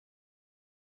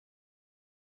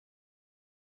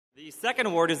The second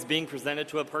award is being presented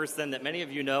to a person that many of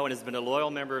you know and has been a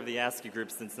loyal member of the ASCII Group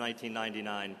since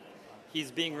 1999. He's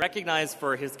being recognized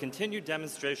for his continued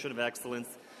demonstration of excellence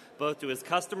both to his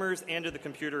customers and to the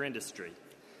computer industry.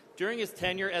 During his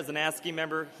tenure as an ASCII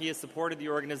member, he has supported the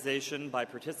organization by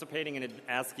participating in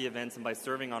ASCII events and by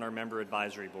serving on our member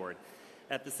advisory board.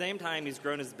 At the same time, he's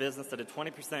grown his business at a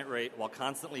 20% rate while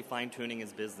constantly fine-tuning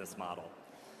his business model.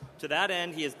 To that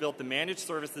end, he has built the managed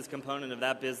services component of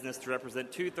that business to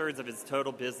represent 2/3 of his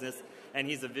total business, and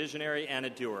he's a visionary and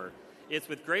a doer. It's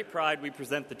with great pride we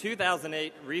present the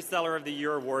 2008 Reseller of the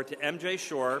Year Award to MJ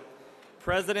Shore,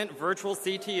 President, Virtual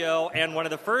CTO, and one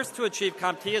of the first to achieve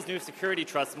CompTIA's new security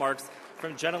trust marks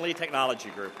from Jenaly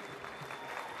Technology Group.